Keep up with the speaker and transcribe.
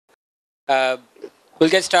Uh, we'll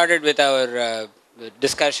get started with our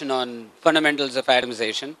discussion on fundamentals of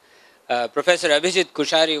atomization. Professor Abhijit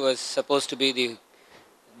Kushari was supposed to be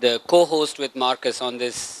the co-host with Marcus on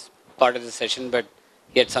this part of the session, but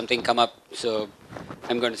he had something come up, so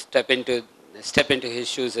I'm going to step into his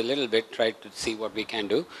shoes a little bit, try to see what we can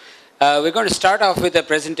do. We're going to start off with a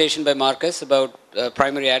presentation by Marcus about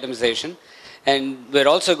primary atomization, and we're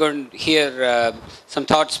also going to hear some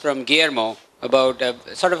thoughts from Guillermo about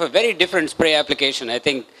sort of a very different spray application, I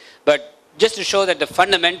think, but just to show that the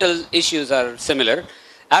fundamental issues are similar.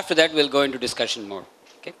 After that, we'll go into discussion more.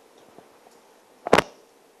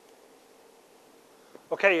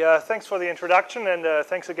 Okay, thanks for the introduction, and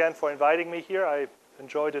thanks again for inviting me here. I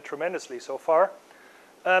enjoyed it tremendously so far.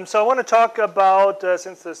 So I want to talk about,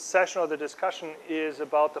 since this session or the discussion is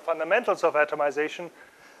about the fundamentals of atomization,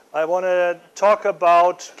 I want to talk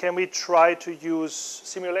about, can we try to use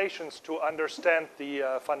simulations to understand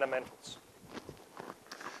the fundamentals?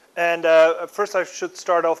 And first I should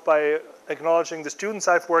start off by acknowledging the students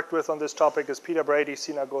I've worked with on this topic is Peter Brady,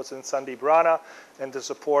 Sina Goetz, and Sandeep Rana, and the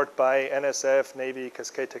support by NSF, Navy,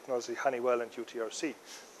 Cascade Technology, Honeywell, and UTRC,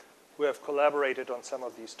 who have collaborated on some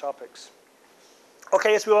of these topics.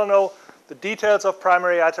 Okay, as we all know, the details of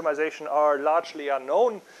primary atomization are largely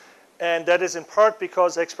unknown, and that is in part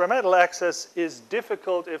because experimental access is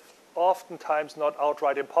difficult, if oftentimes not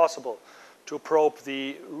outright impossible, to probe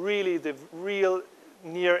the real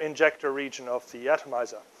near injector region of the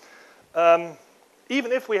atomizer.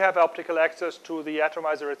 Even if we have optical access to the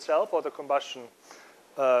atomizer itself or the combustion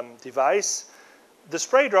device, the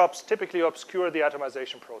spray drops typically obscure the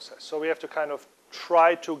atomization process. So we have to kind of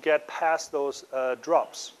try to get past those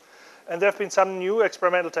drops. And there have been some new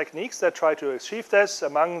experimental techniques that try to achieve this,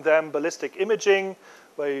 among them ballistic imaging,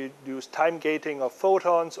 where you use time gating of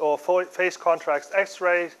photons, or phase contrast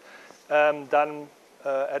X-rays done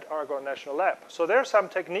at Argonne National Lab. So there are some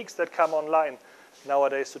techniques that come online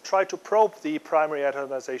nowadays to try to probe the primary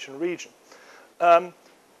atomization region.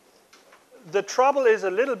 The trouble is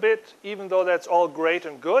a little bit, even though that's all great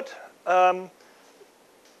and good,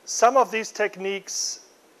 some of these techniques,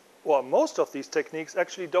 well, most of these techniques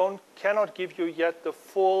actually cannot give you yet the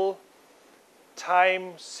full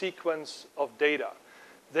time sequence of data.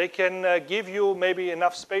 They can give you maybe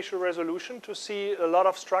enough spatial resolution to see a lot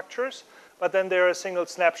of structures, but then they're a single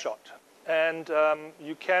snapshot. And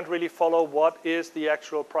you can't really follow what is the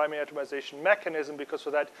actual primary atomization mechanism, because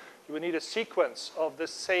for that you would need a sequence of the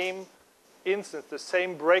same instance, the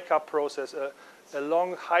same breakup process, a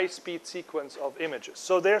long high-speed sequence of images.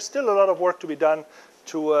 So there's still a lot of work to be done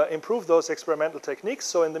to improve those experimental techniques.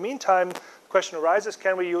 So in the meantime, the question arises,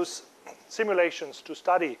 can we use simulations to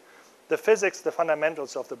study the physics, the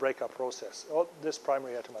fundamentals of the breakup process, or this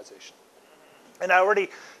primary atomization? And I already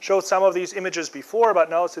showed some of these images before, but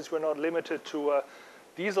now since we're not limited to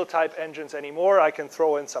diesel-type engines anymore, I can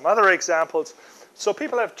throw in some other examples. So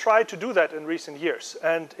people have tried to do that in recent years.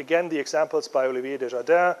 And again, the examples by Olivier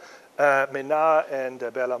Desjardins, Menard, and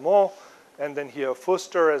Berlamont, and then here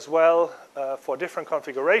Fuster as well for different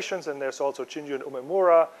configurations. And there's also Chinju and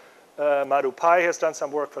Umemura. Madhu Pai has done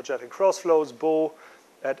some work for jet and crossflows, Bo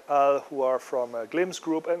et al., who are from Glim's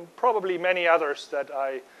group, and probably many others that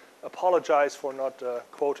I apologize for not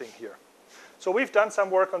quoting here. So we've done some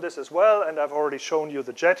work on this as well, and I've already shown you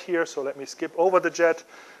the jet here, so let me skip over the jet.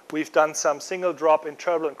 We've done some single drop in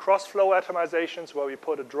turbulent cross-flow atomizations, where we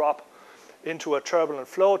put a drop into a turbulent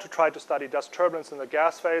flow to try to study, does turbulence in the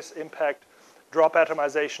gas phase impact drop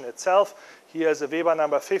atomization itself. Here's a Weber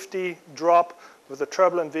number 50 drop with a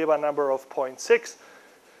turbulent Weber number of 0.6.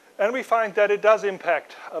 And we find that it does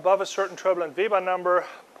impact above a certain turbulent Weber number,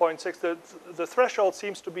 0.6. The threshold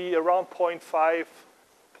seems to be around 0.5,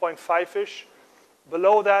 0.5-ish.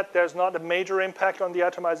 Below that, there's not a major impact on the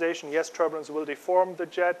atomization. Yes, turbulence will deform the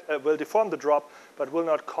jet, will deform the drop, but will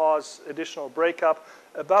not cause additional breakup.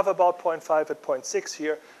 Above about 0.5 at 0.6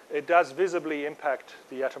 here, it does visibly impact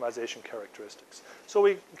the atomization characteristics. So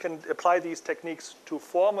we can apply these techniques to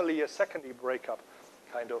formally a secondary breakup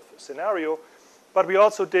kind of scenario. But we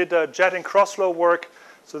also did jet and crossflow work.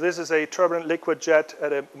 So this is a turbulent liquid jet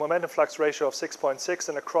at a momentum flux ratio of 6.6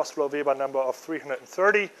 and a crossflow Weber number of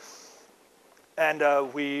 330. And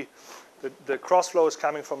the crossflow is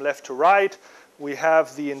coming from left to right. We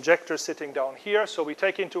have the injector sitting down here. So we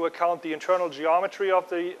take into account the internal geometry of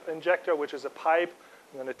the injector, which is a pipe,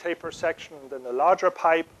 and then a taper section, and then a larger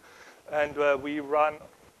pipe. And we run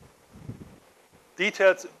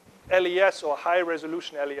detailed LES or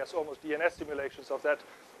high-resolution LES, almost DNS simulations of that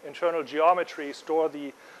internal geometry, store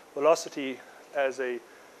the velocity as a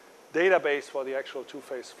database for the actual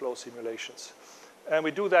two-phase flow simulations. And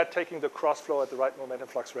we do that taking the cross flow at the right momentum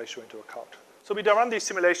flux ratio into account. So we run these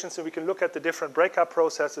simulations and we can look at the different breakup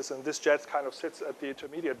processes, and this jet kind of sits at the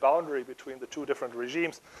intermediate boundary between the two different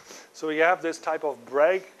regimes. So we have this type of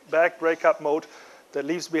back breakup mode that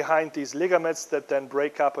leaves behind these ligaments that then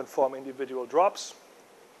break up and form individual drops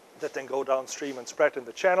that then go downstream and spread in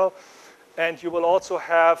the channel. And you will also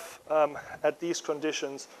have, at these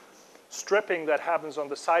conditions, stripping that happens on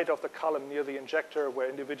the side of the column near the injector where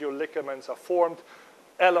individual ligaments are formed,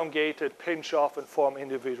 elongated, pinch off, and form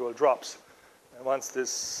individual drops. And once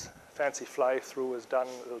this fancy fly-through is done,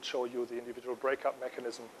 it'll show you the individual breakup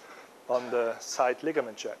mechanism on the side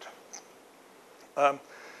ligament jet.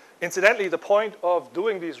 Incidentally, the point of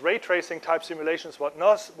doing these ray tracing type simulations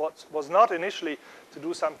was not initially to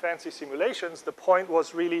do some fancy simulations. The point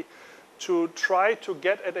was really to try to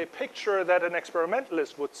get at a picture that an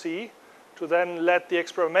experimentalist would see, to then let the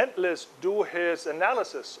experimentalist do his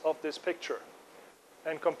analysis of this picture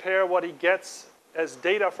and compare what he gets as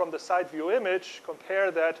data from the side view image,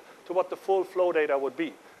 compare that to what the full flow data would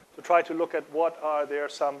be, to try to look at what are there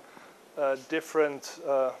some different,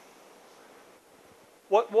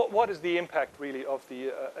 what is the impact really of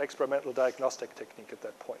the experimental diagnostic technique at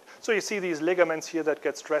that point. So you see these ligaments here that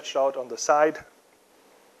get stretched out on the side.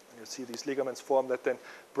 You see these ligaments form that then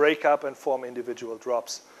break up and form individual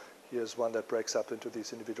drops. Here's one that breaks up into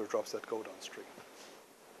these individual drops that go downstream.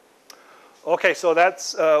 Okay, so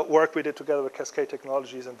that's work we did together with Cascade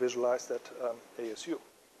Technologies and visualized at ASU.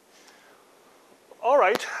 All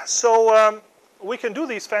right, so we can do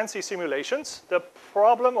these fancy simulations. The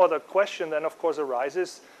problem or the question then, of course,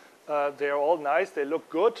 arises. They're all nice. They look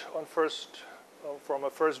good on from a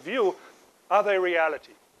first view. Are they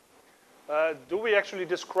reality? Do we actually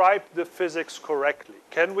describe the physics correctly?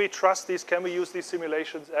 Can we trust these? Can we use these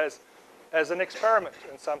simulations as an experiment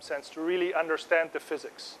in some sense to really understand the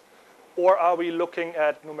physics? Or are we looking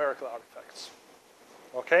at numerical artifacts?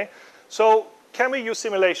 Okay, so can we use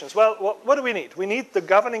simulations? Well, what do we need? We need the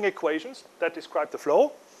governing equations that describe the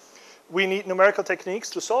flow. We need numerical techniques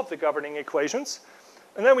to solve the governing equations.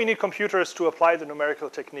 And then we need computers to apply the numerical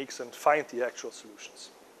techniques and find the actual solutions.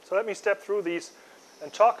 So let me step through these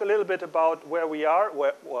and talk a little bit about where we are, or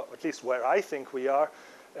at least where I think we are,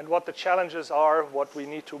 and what the challenges are, what we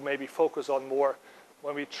need to maybe focus on more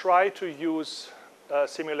when we try to use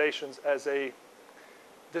simulations as a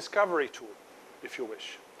discovery tool, if you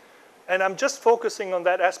wish. And I'm just focusing on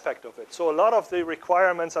that aspect of it. So a lot of the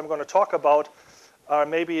requirements I'm going to talk about are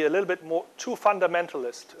maybe a little bit more too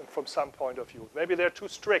fundamentalist from some point of view. Maybe they're too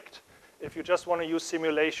strict if you just want to use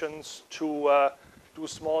simulations to do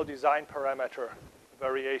small design parameter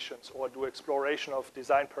variations or do exploration of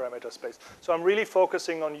design parameter space. So I'm really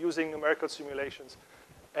focusing on using numerical simulations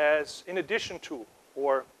as in addition to,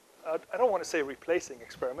 or I don't want to say replacing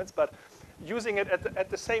experiments, but using it at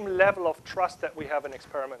the same level of trust that we have in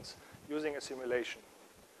experiments, using a simulation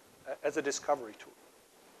as a discovery tool.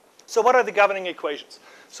 So what are the governing equations?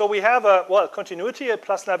 So we have, continuity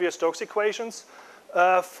plus Navier-Stokes equations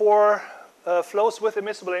for flows with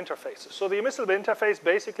immiscible interfaces. So the immiscible interface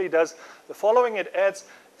basically does the following. It adds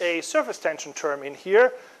a surface tension term in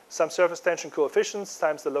here, some surface tension coefficients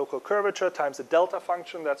times the local curvature times the delta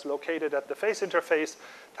function that's located at the phase interface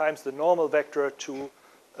times the normal vector to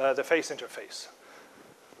the phase interface.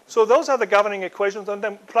 So those are the governing equations, and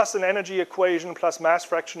then plus an energy equation, plus mass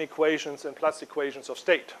fraction equations, and plus equations of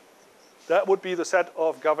state. That would be the set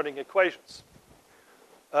of governing equations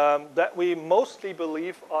that we mostly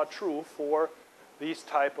believe are true for these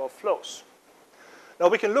type of flows. Now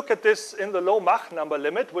we can look at this in the low Mach number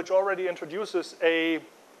limit, which already introduces an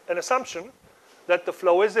assumption that the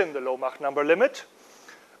flow is in the low Mach number limit.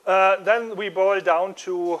 Then we boil down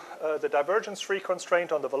to the divergence-free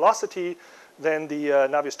constraint on the velocity. Then the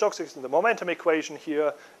Navier-Stokes and the momentum equation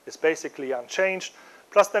here is basically unchanged,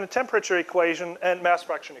 plus then a temperature equation and mass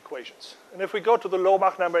fraction equations. And if we go to the low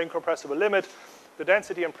Mach number incompressible limit, the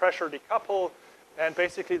density and pressure decouple, and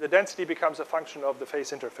basically the density becomes a function of the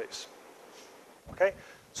phase interface. Okay?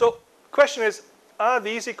 So the question is, are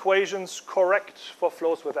these equations correct for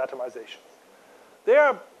flows with atomization?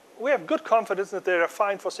 We have good confidence that they are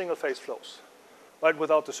fine for single-phase flows, right,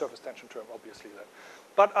 without the surface tension term, obviously. Then.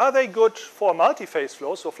 But are they good for multi-phase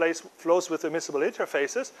flows, so flows with immiscible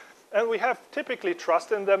interfaces? And we have typically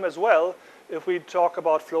trust in them as well if we talk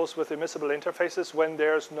about flows with immiscible interfaces when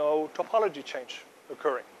there's no topology change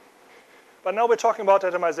occurring. But now we're talking about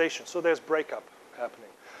atomization, so there's breakup happening.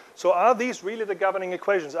 So are these really the governing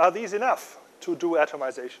equations? Are these enough to do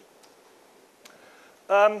atomization?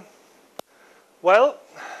 Well,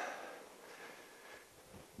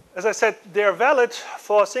 as I said, they're valid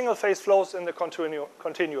for single-phase flows in the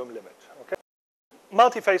continuum limit. Okay?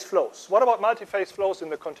 multi-phase flows. What about multi-phase flows in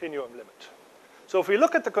the continuum limit? So if we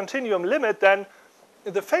look at the continuum limit, then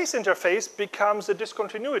the phase interface becomes a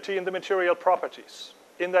discontinuity in the material properties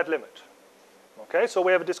in that limit. Okay, so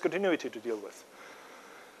we have a discontinuity to deal with.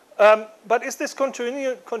 But is this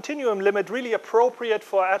continuum limit really appropriate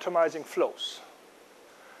for atomizing flows?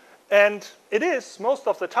 And it is most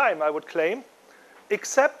of the time, I would claim,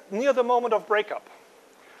 except near the moment of breakup.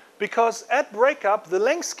 Because at breakup, the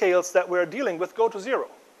length scales that we're dealing with go to 0.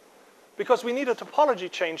 Because we need a topology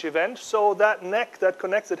change event, so that neck that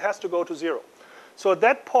connects it has to go to 0. So at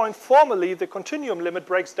that point, formally, the continuum limit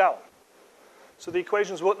breaks down. So the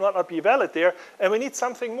equations would not be valid there, and we need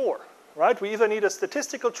something more, right? We either need a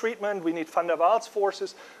statistical treatment, we need van der Waals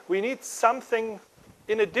forces, we need something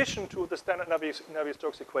in addition to the standard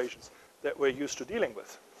Navier-Stokes equations that we're used to dealing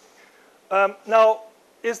with. Now,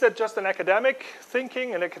 is that just an academic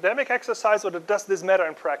thinking, an academic exercise, or does this matter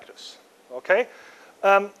in practice? Okay,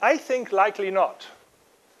 I think likely not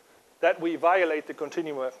that we violate the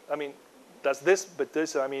continuum. I mean, does this, but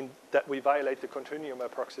this, I mean, that we violate the continuum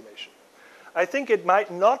approximation. I think it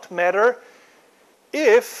might not matter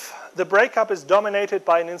if the breakup is dominated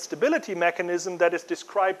by an instability mechanism that is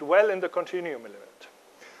described well in the continuum limit.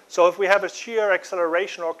 So if we have a shear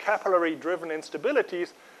acceleration or capillary-driven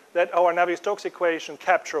instabilities that our Navier-Stokes equation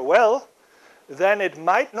capture well, then it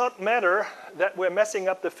might not matter that we're messing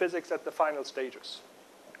up the physics at the final stages.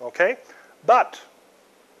 Okay? But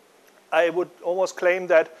I would almost claim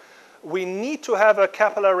that we need to have a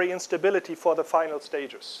capillary instability for the final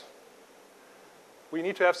stages. We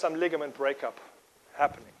need to have some ligament breakup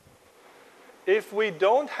happening. If we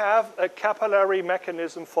don't have a capillary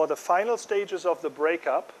mechanism for the final stages of the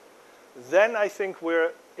breakup, then I think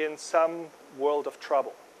we're in some world of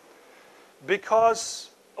trouble. Because,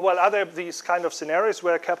 well, are there these kind of scenarios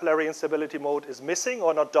where capillary instability mode is missing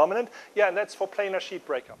or not dominant? Yeah, and that's for planar sheet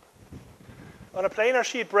breakup. On a planar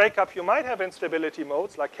sheet breakup, you might have instability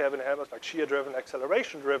modes like Kelvin-Helmholtz, like shear-driven,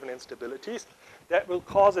 acceleration-driven instabilities that will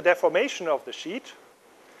cause a deformation of the sheet.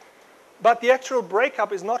 But the actual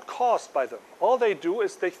breakup is not caused by them. All they do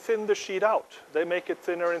is they thin the sheet out. They make it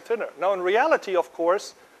thinner and thinner. Now, in reality, of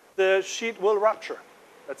course, the sheet will rupture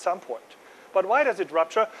at some point. But why does it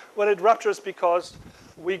rupture? Well, it ruptures because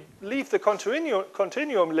we leave the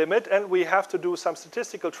continuum limit and we have to do some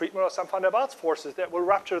statistical treatment or some van der Waals forces that will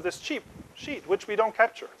rupture this sheet, which we don't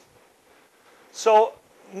capture. So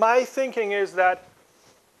my thinking is that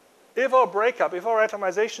if our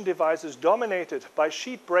atomization device is dominated by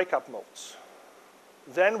sheet breakup modes,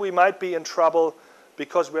 then we might be in trouble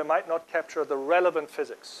because we might not capture the relevant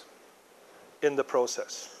physics in the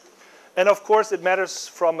process. And of course, it matters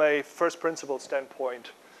from a first principle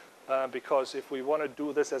standpoint, because if we want to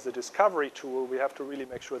do this as a discovery tool, we have to really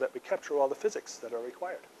make sure that we capture all the physics that are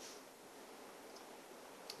required.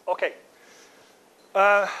 Okay,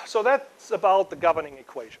 so that's about the governing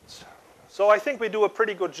equations. So I think we do a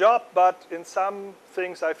pretty good job, but in some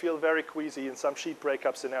things I feel very queasy. In some sheet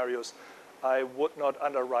breakup scenarios, I would not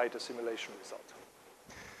underwrite a simulation result.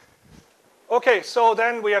 Okay, so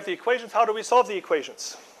then we have the equations. How do we solve the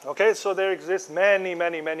equations? Okay, so there exist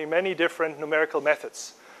many different numerical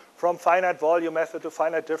methods, from finite volume method to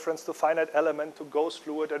finite difference to finite element to ghost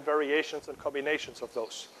fluid and variations and combinations of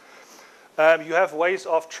those. You have ways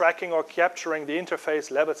of tracking or capturing the interface,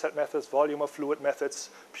 level set methods, volume of fluid methods,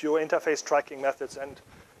 pure interface tracking methods, and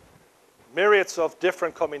myriads of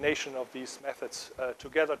different combinations of these methods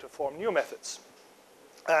together to form new methods.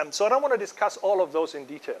 So I don't want to discuss all of those in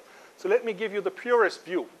detail. So let me give you the purest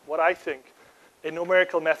view, what I think a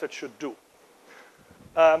numerical method should do.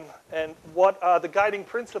 And what are the guiding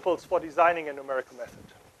principles for designing a numerical method?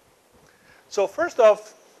 So first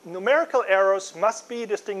off, numerical errors must be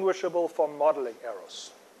distinguishable from modeling errors.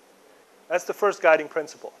 That's the first guiding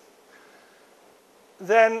principle.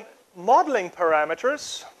 Then modeling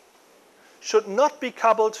parameters should not be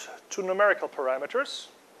coupled to numerical parameters.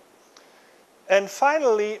 And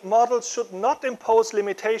finally, models should not impose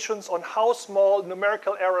limitations on how small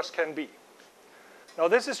numerical errors can be. Now,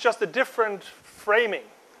 this is just a different framing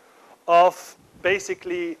of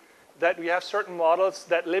basically that we have certain models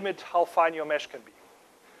that limit how fine your mesh can be.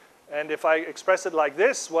 And if I express it like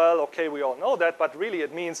this, well, okay, we all know that, but really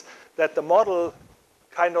it means that the model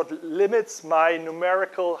kind of limits my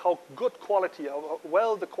numerical, how good quality, how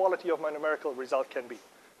well the quality of my numerical result can be,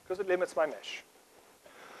 because it limits my mesh.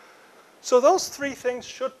 So those three things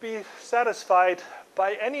should be satisfied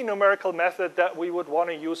by any numerical method that we would want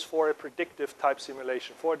to use for a predictive type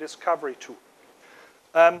simulation, for a discovery tool.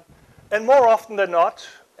 And more often than not,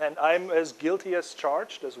 and I'm as guilty as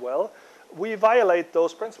charged as well, we violate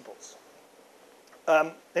those principles.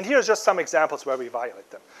 And here's just some examples where we violate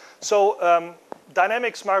them. So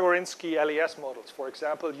dynamic Smagorinsky LES models, for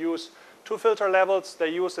example, use two filter levels. They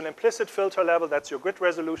use an implicit filter level, that's your grid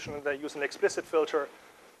resolution, and they use an explicit filter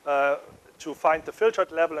to find the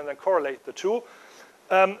filtered level and then correlate the two,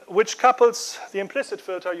 which couples the implicit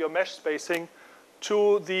filter, your mesh spacing,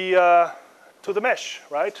 to the mesh,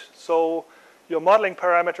 right? So your modeling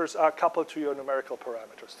parameters are coupled to your numerical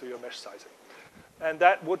parameters, to your mesh sizing. And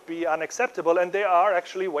that would be unacceptable, and there are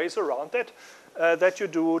actually ways around it that you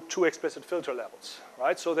do two explicit filter levels,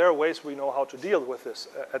 right? So there are ways we know how to deal with this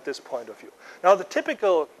at this point of view. Now, the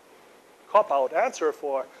typical cop-out answer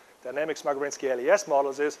for dynamic Smagorinsky LES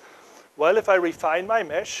models is, well, if I refine my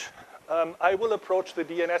mesh, I will approach the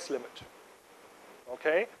DNS limit,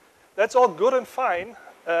 okay? That's all good and fine.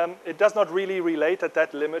 It does not really relate at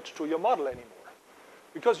that limit to your model anymore,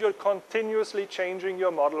 because you're continuously changing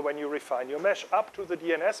your model when you refine your mesh up to the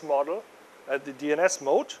DNS model, the DNS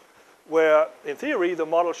mode, where, in theory, the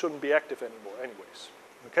model shouldn't be active anymore anyways.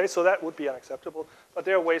 Okay, so that would be unacceptable, but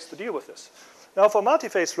there are ways to deal with this. Now, for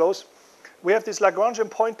multiphase flows, we have these Lagrangian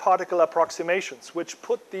point particle approximations, which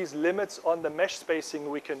put these limits on the mesh spacing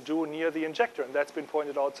we can do near the injector, and that's been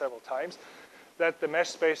pointed out several times, that the mesh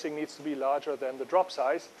spacing needs to be larger than the drop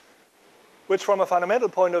size, which from a fundamental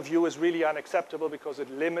point of view is really unacceptable because it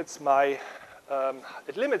limits me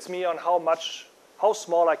on how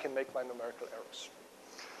small I can make my numerical errors.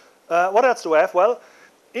 What else do I have? Well,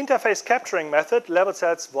 interface capturing method, level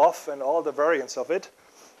sets, WOF, and all the variants of it,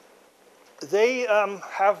 they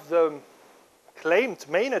have the claimed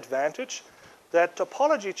main advantage that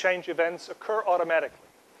topology change events occur automatically,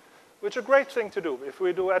 which is a great thing to do. If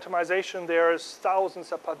we do atomization, there's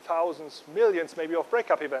thousands upon thousands, millions maybe of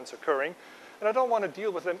breakup events occurring, and I don't want to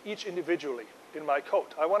deal with them each individually in my code.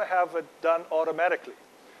 I want to have it done automatically.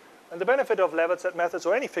 And the benefit of level set methods,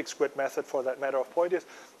 or any fixed grid method for that matter of point, is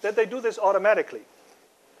that they do this automatically.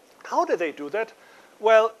 How do they do that?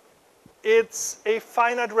 Well, it's a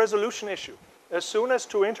finite resolution issue. As soon as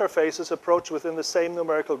two interfaces approach within the same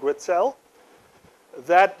numerical grid cell,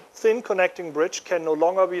 that thin connecting bridge can no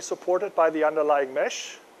longer be supported by the underlying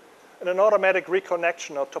mesh, and an automatic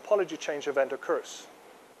reconnection or topology change event occurs.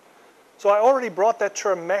 So I already brought that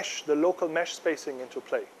term mesh, the local mesh spacing, into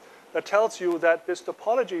play. That tells you that this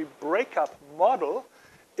topology breakup model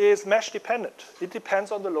is mesh dependent. It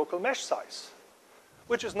depends on the local mesh size,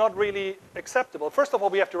 which is not really acceptable. First of all,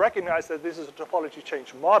 we have to recognize that this is a topology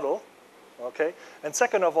change model, okay? And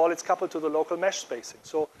second of all, it's coupled to the local mesh spacing.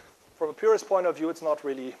 So from a purist point of view, it's not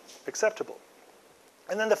really acceptable.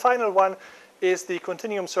 And then the final one is the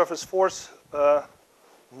continuum surface force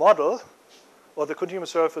model, or the continuum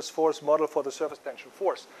surface force model for the surface tension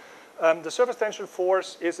force. The surface tension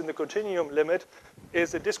force is in the continuum limit,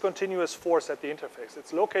 is a discontinuous force at the interface.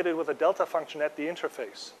 It's located with a delta function at the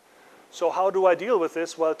interface. So how do I deal with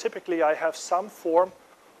this? Well, typically I have some form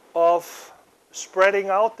of spreading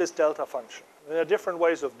out this delta function. There are different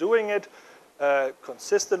ways of doing it,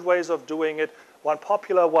 consistent ways of doing it. One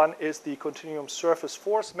popular one is the continuum surface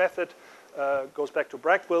force method. Goes back to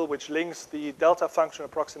Bragg-Will, which links the delta function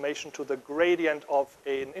approximation to the gradient of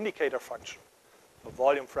an indicator function, a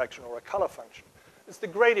volume fraction or a color function. It's the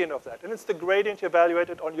gradient of that, and it's the gradient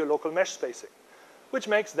evaluated on your local mesh spacing, which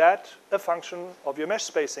makes that a function of your mesh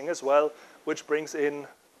spacing as well, which brings in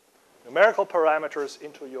numerical parameters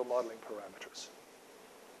into your modeling parameters.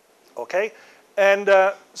 Okay, and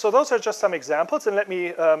so those are just some examples, and let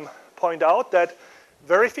me point out that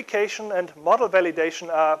verification and model validation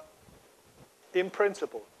are, in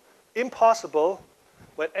principle, impossible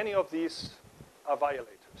when any of these are violated.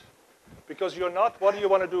 Because you're not, what do you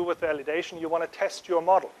want to do with validation? You want to test your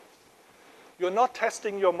model. You're not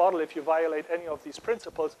testing your model if you violate any of these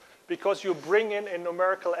principles, because you bring in a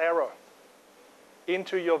numerical error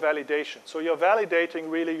into your validation. So you're validating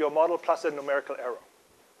really your model plus a numerical error.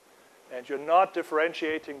 And you're not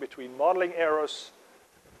differentiating between modeling errors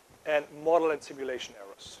and model and simulation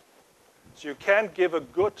errors. So you can't give a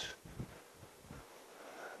good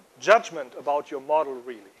judgment about your model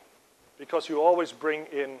really, because you always bring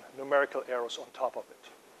in numerical errors on top of it.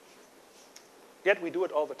 Yet we do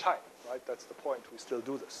it all the time, right? That's the point. We still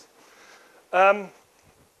do this.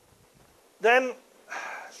 Then,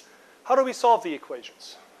 how do we solve the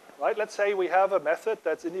equations? Right? Let's say we have a method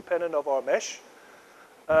that's independent of our mesh,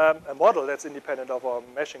 a model that's independent of our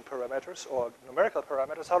meshing parameters or numerical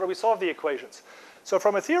parameters. How do we solve the equations? So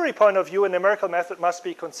from a theory point of view, a numerical method must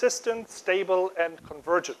be consistent, stable, and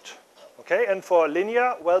convergent. Okay? And for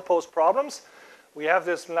linear, well-posed problems, we have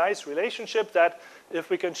this nice relationship that if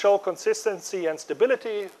we can show consistency and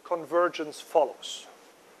stability, convergence follows.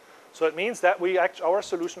 So it means that our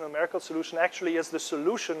solution, numerical solution, actually is the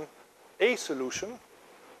solution, a solution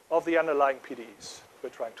of the underlying PDEs we're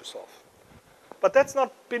trying to solve. But that's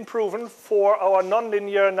not been proven for our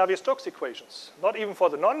nonlinear Navier-Stokes equations. Not even for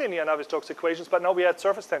the nonlinear Navier-Stokes equations, but now we add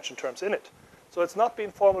surface tension terms in it. So it's not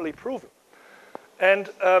been formally proven. And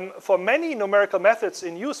for many numerical methods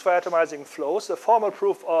in use for atomizing flows, a formal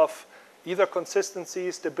proof of either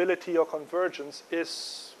consistency, stability, or convergence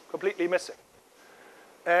is completely missing.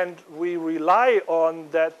 And we rely on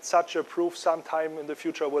that such a proof sometime in the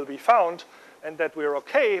future will be found, and that we're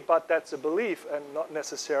okay, but that's a belief and not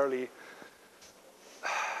necessarily,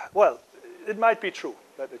 well, it might be true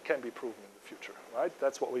that it can be proven in the future, right?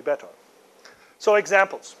 That's what we bet on. So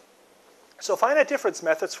examples. So finite difference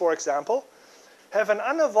methods, for example, have an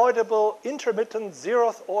unavoidable intermittent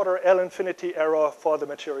zeroth order L infinity error for the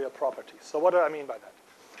material properties. So what do I mean by that?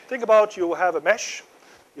 Think about you have a mesh,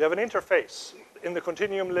 you have an interface in the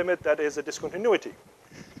continuum limit that is a discontinuity.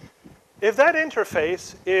 If that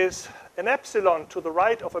interface is an epsilon to the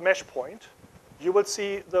right of a mesh point, you will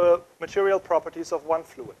see the material properties of one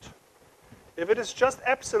fluid. If it is just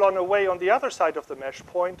epsilon away on the other side of the mesh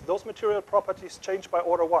point, those material properties change by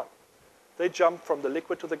order 1. They jump from the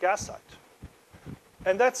liquid to the gas side.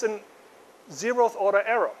 And that's a zeroth order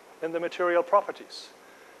error in the material properties.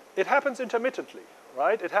 It happens intermittently,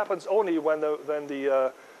 right? It happens only when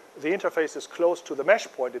the interface is close to the mesh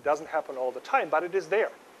point. It doesn't happen all the time, but it is there.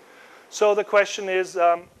 So the question is,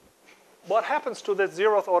 what happens to that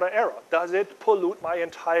zeroth order error? Does it pollute my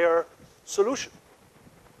entire solution?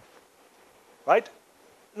 Right?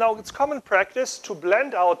 Now, it's common practice to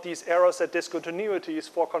blend out these errors at discontinuities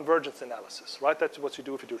for convergence analysis, right? That's what you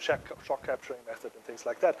do if you do shock capturing method and things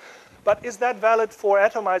like that. But is that valid for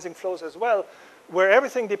atomizing flows as well, where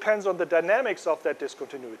everything depends on the dynamics of that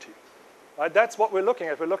discontinuity? Right? That's what we're looking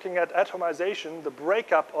at. We're looking at atomization, the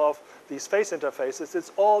breakup of these phase interfaces. It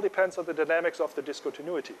all depends on the dynamics of the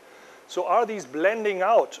discontinuity. So are these blending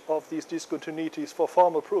out of these discontinuities for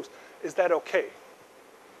formal proofs? Is that okay?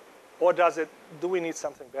 Or do we need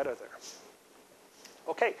something better there?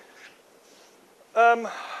 Okay.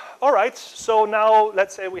 All right, so now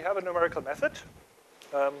let's say we have a numerical method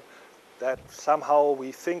that somehow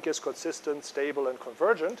we think is consistent, stable, and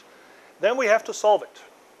convergent. Then we have to solve it,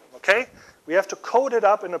 okay? We have to code it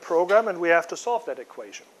up in a program, and we have to solve that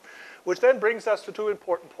equation, which then brings us to two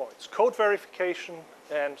important points, code verification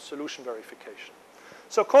and solution verification.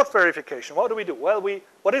 So code verification, what do we do? Well,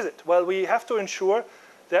 what is it? Well, we have to ensure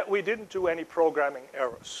that we didn't do any programming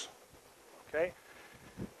errors, okay?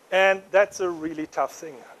 And that's a really tough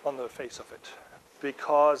thing on the face of it,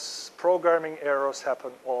 because programming errors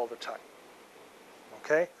happen all the time,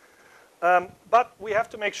 okay? But we have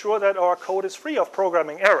to make sure that our code is free of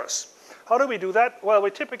programming errors. How do we do that? Well, we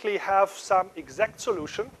typically have some exact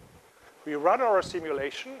solution. We run our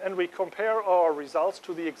simulation, and we compare our results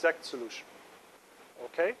to the exact solution,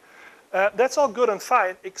 okay? That's all good and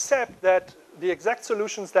fine, except that the exact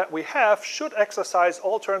solutions that we have should exercise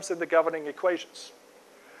all terms in the governing equations.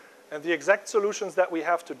 And the exact solutions that we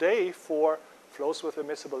have today for flows with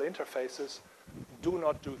immiscible interfaces do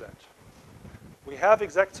not do that. We have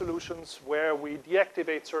exact solutions where we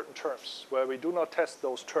deactivate certain terms, where we do not test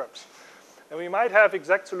those terms. And we might have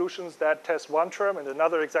exact solutions that test one term and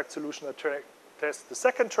another exact solution that tests the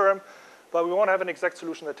second term, but we won't have an exact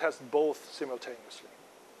solution that tests both simultaneously,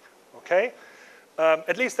 okay?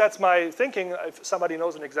 At least that's my thinking. If somebody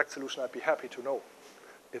knows an exact solution, I'd be happy to know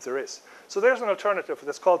if there is. So there's an alternative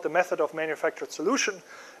that's called the method of manufactured solution.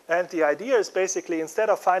 And the idea is basically, instead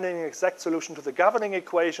of finding an exact solution to the governing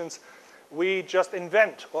equations, we just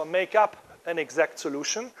invent or make up an exact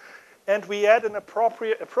solution. And we add an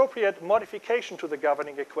appropriate modification to the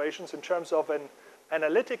governing equations in terms of an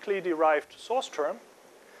analytically derived source term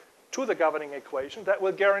to the governing equation that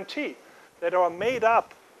will guarantee that our made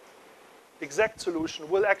up exact solution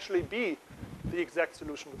will actually be the exact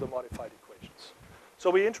solution to the modified equations. So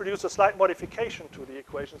we introduce a slight modification to the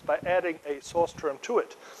equations by adding a source term to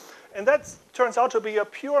it. And that turns out to be a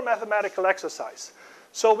pure mathematical exercise.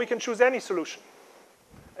 So we can choose any solution.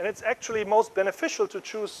 And it's actually most beneficial to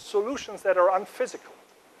choose solutions that are unphysical.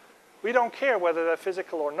 We don't care whether they're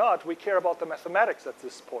physical or not. We care about the mathematics at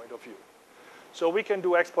this point of view. So we can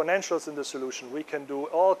do exponentials in the solution. We can do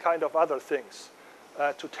all kind of other things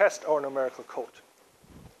to test our numerical code.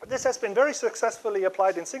 This has been very successfully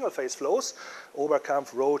applied in single-phase flows.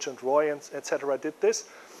 Oberkampf, Roach, and Roy, etc. did this.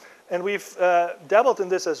 And we've dabbled in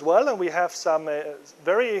this as well, and we have some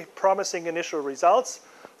very promising initial results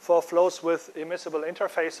for flows with immiscible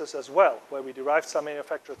interfaces as well, where we derived some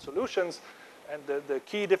manufactured solutions. And the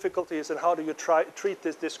key difficulty is in how do you treat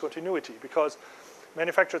this discontinuity, because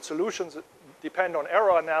Manufactured solutions depend on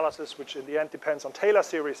error analysis, which in the end depends on Taylor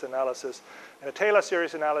series analysis. And a Taylor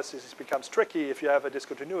series analysis becomes tricky if you have a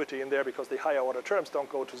discontinuity in there because the higher order terms don't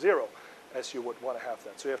go to zero as you would want to have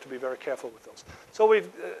that. So you have to be very careful with those. So we've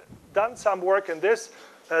done some work in this,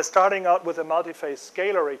 starting out with a multi-phase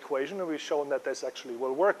scalar equation. And we've shown that this actually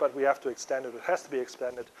will work, but we have to extend it. It has to be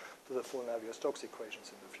expanded to the full Navier-Stokes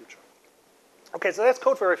equations in the future. OK, so that's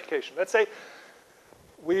code verification. Let's say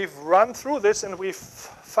we've run through this and we've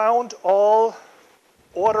found all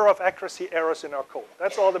order of accuracy errors in our code.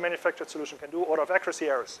 That's all the manufactured solution can do, order of accuracy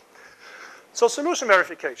errors. So solution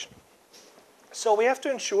verification. So we have to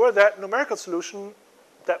ensure that numerical solution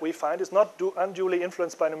that we find is not unduly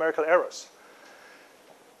influenced by numerical errors.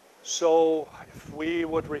 So if we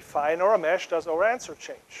would refine our mesh, does our answer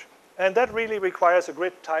change? And that really requires a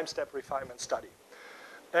grid time step refinement study.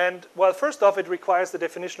 And well, first off, it requires the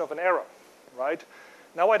definition of an error, right?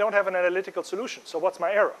 Now I don't have an analytical solution, so what's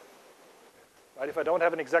my error? Right? If I don't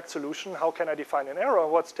have an exact solution, how can I define an error?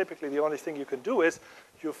 What's typically the only thing you can do is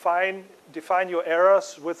you define your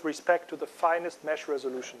errors with respect to the finest mesh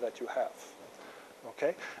resolution that you have.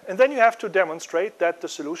 Okay? And then you have to demonstrate that the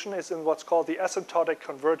solution is in what's called the asymptotic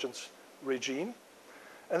convergence regime.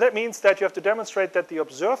 And that means that you have to demonstrate that the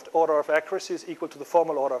observed order of accuracy is equal to the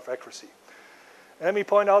formal order of accuracy. And let me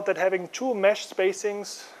point out that having two mesh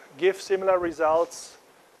spacings give similar results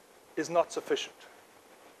is not sufficient.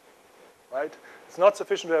 Right? It's not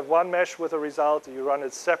sufficient to have one mesh with a result. You run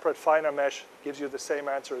a separate finer mesh, gives you the same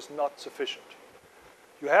answer, is not sufficient.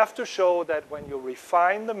 You have to show that when you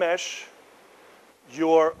refine the mesh,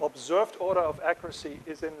 your observed order of accuracy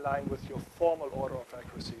is in line with your formal order of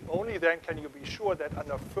accuracy. Only then can you be sure that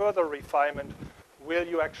under further refinement will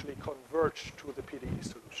you actually converge to the PDE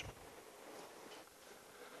solution.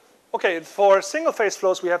 Okay, for single-phase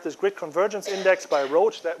flows, we have this grid convergence index by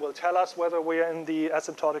Roach that will tell us whether we are in the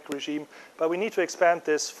asymptotic regime, but we need to expand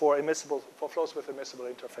this for flows with immiscible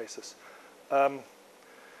interfaces.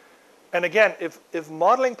 And again, if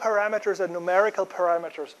modeling parameters and numerical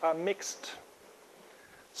parameters are mixed,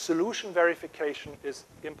 solution verification is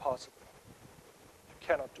impossible. You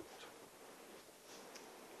cannot do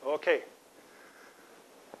it. Okay.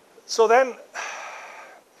 So then,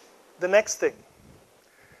 the next thing.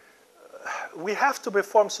 We have to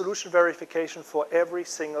perform solution verification for every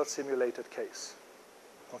single simulated case.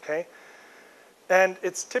 Okay? And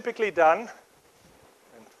it's typically done,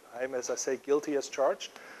 and I'm, as I say, guilty as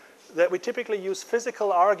charged, that we typically use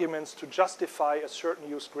physical arguments to justify a certain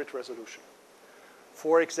used grid resolution.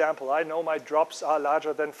 For example, I know my drops are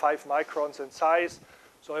larger than 5 microns in size,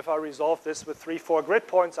 so if I resolve this with 3, 4 grid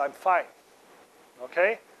points, I'm fine.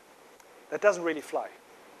 Okay? That doesn't really fly.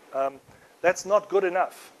 That's not good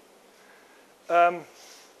enough. And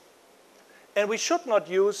we should not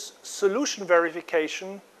use solution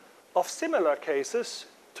verification of similar cases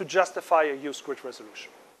to justify a used grid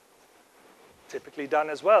resolution. Typically done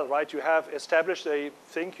as well, right? You have established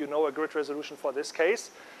you know a grid resolution for this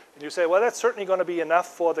case, and you say, well, that's certainly going to be enough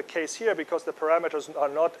for the case here because the parameters are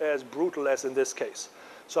not as brutal as in this case.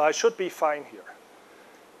 So I should be fine here.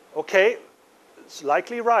 Okay, it's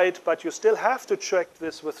likely right, but you still have to check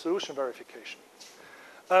this with solution verification.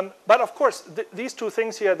 But of course, these two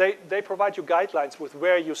things here, they provide you guidelines with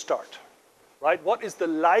where you start, right? What is the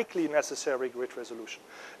likely necessary grid resolution?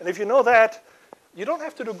 And if you know that, you don't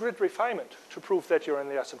have to do grid refinement to prove that you're in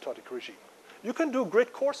the asymptotic regime. You can do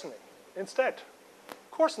grid coarsening instead.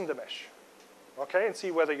 Coarsen the mesh, okay, and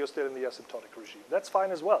see whether you're still in the asymptotic regime. That's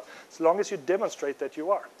fine as well, as long as you demonstrate that you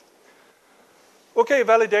are. Okay,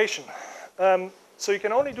 validation. So you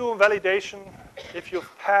can only do validation if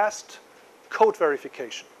you've passed code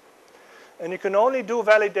verification. And you can only do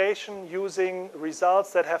validation using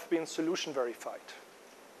results that have been solution verified.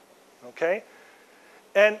 Okay?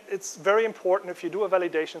 And it's very important if you do a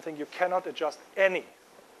validation thing, you cannot adjust any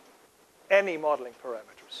modeling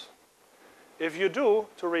parameters. If you do,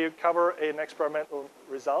 to recover an experimental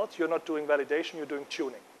result, you're not doing validation, you're doing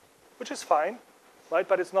tuning, which is fine, right?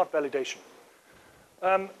 But it's not validation.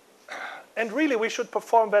 And really, we should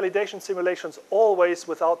perform validation simulations always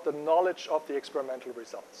without the knowledge of the experimental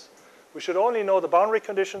results. We should only know the boundary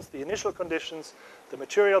conditions, the initial conditions, the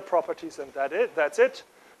material properties, and that's it.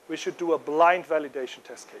 We should do a blind validation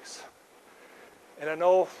test case. And I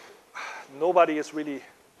know nobody is really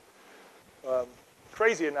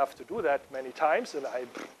crazy enough to do that many times, and I'm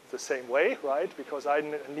the same way, right? Because I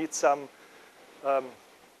need some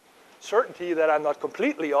certainty that I'm not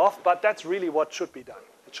completely off, but that's really what should be done.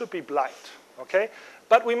 It should be blind, okay?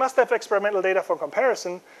 But we must have experimental data for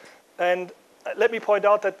comparison, and let me point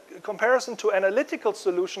out that comparison to analytical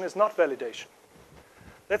solution is not validation.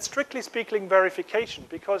 That's strictly speaking verification,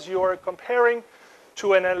 because you are comparing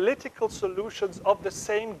to analytical solutions of the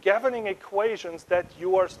same governing equations that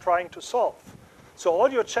you are trying to solve. So all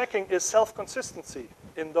you're checking is self-consistency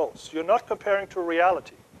in those. You're not comparing to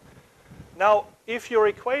reality. Now, if your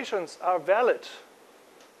equations are valid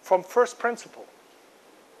from first principle,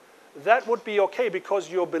 that would be okay because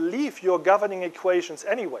you believe your governing equations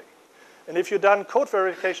anyway. And if you've done code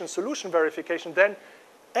verification, solution verification, then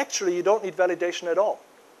actually you don't need validation at all.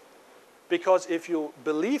 Because if you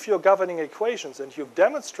believe your governing equations and you've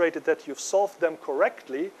demonstrated that you've solved them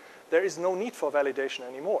correctly, there is no need for validation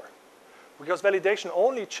anymore. Because validation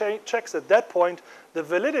only checks at that point the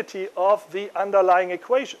validity of the underlying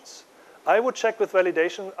equations. I would check with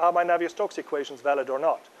validation, are my Navier-Stokes equations valid or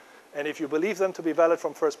not? And if you believe them to be valid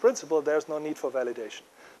from first principle, there's no need for validation.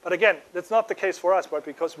 But again, that's not the case for us, right?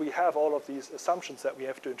 Because we have all of these assumptions that we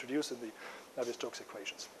have to introduce in the Navier-Stokes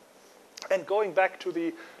equations. And going back to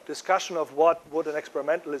the discussion of what would an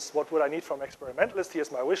experimentalist, what would I need from an experimentalist,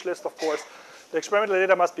 here's my wish list, of course. The experimental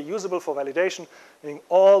data must be usable for validation, meaning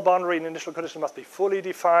all boundary and initial conditions must be fully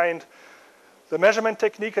defined. The measurement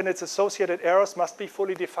technique and its associated errors must be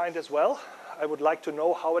fully defined as well. I would like to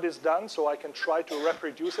know how it is done so I can try to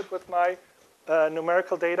reproduce it with my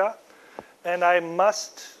numerical data. And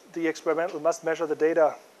the experimental must measure the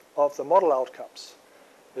data of the model outcomes.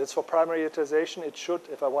 If it's for primary utilization, it should,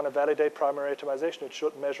 if I want to validate primary atomization, it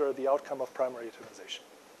should measure the outcome of primary atomization.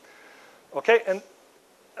 Okay, and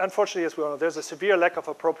unfortunately, as we all know, there's a severe lack of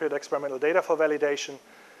appropriate experimental data for validation,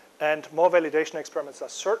 and more validation experiments are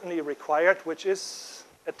certainly required, which is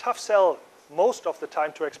a tough sell most of the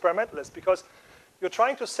time to experimentalists, because you're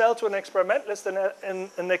trying to sell to an experimentalist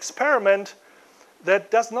an experiment that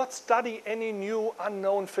does not study any new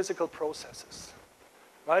unknown physical processes.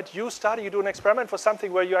 Right? You do an experiment for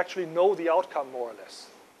something where you actually know the outcome more or less,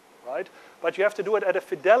 right? But you have to do it at a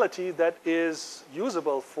fidelity that is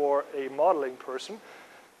usable for a modeling person,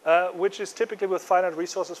 which is typically with finite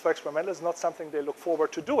resources for experimentalists not something they look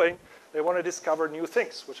forward to doing. They want to discover new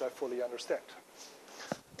things, which I fully understand.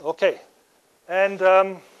 Okay, and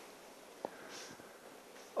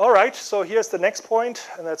all right, so here's the next point,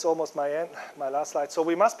 and that's almost my last slide. So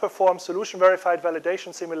we must perform solution-verified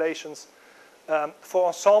validation simulations for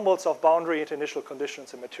ensembles of boundary and initial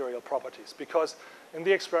conditions and material properties, because in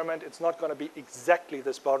the experiment it's not going to be exactly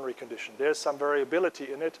this boundary condition. There's some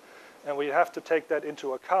variability in it, and we have to take that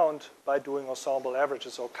into account by doing ensemble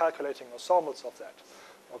averages or calculating ensembles of that.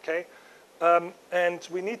 Okay, and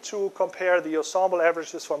we need to compare the ensemble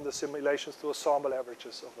averages from the simulations to ensemble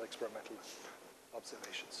averages of the experimental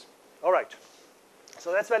observations. All right,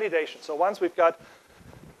 so that's validation. So once we've got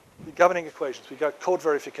the governing equations, we got code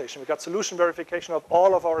verification, we got solution verification of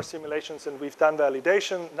all of our simulations, and we've done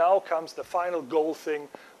validation. Now comes the final goal thing.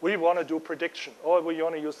 We want to do prediction, or we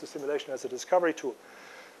want to use the simulation as a discovery tool.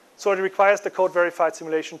 So it requires the code verified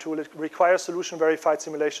simulation tool. It requires solution verified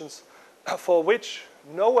simulations for which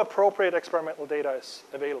no appropriate experimental data is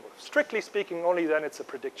available. Strictly speaking, only then it's a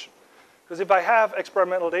prediction. Because if I have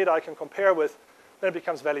experimental data I can compare with, then it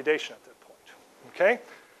becomes validation at that point. Okay?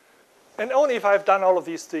 And only if I've done all of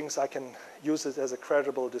these things, I can use it as a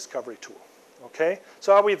credible discovery tool. Okay?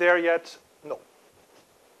 So are we there yet? No.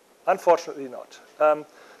 Unfortunately not.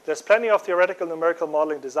 There's plenty of theoretical numerical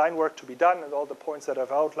modeling design work to be done, and all the points that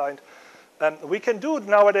I've outlined. We can do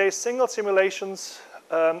nowadays single simulations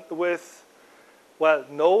with, well,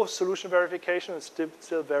 no solution verification. It's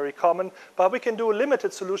still very common. But we can do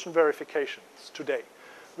limited solution verifications today.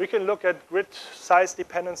 We can look at grid size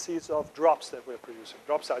dependencies of drops that we're producing,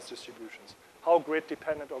 drop size distributions. How grid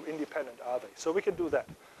dependent or independent are they? So we can do that.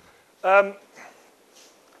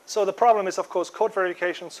 So the problem is, of course, code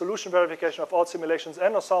verification, solution verification of all simulations,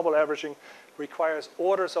 and ensemble averaging requires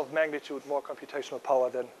orders of magnitude more computational power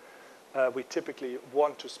than we typically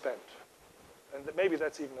want to spend. And maybe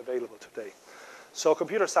that's even available today. So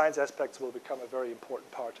computer science aspects will become a very important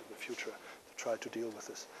part in the future to try to deal with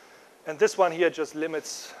this. And this one here just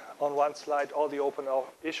limits on one slide all the open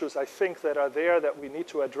issues I think that are there that we need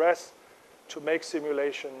to address to make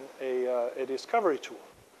simulation a discovery tool.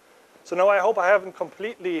 So now I hope I haven't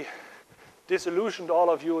completely disillusioned all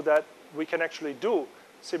of you that we can actually do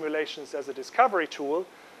simulations as a discovery tool.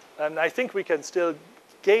 And I think we can still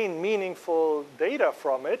gain meaningful data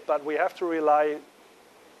from it, but we have to rely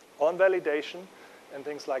on validation and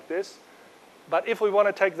things like this. But if we want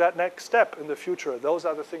to take that next step in the future, those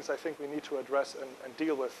are the things I think we need to address and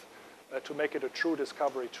deal with to make it a true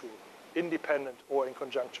discovery tool, independent or in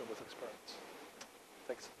conjunction with experiments.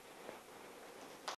 Thanks.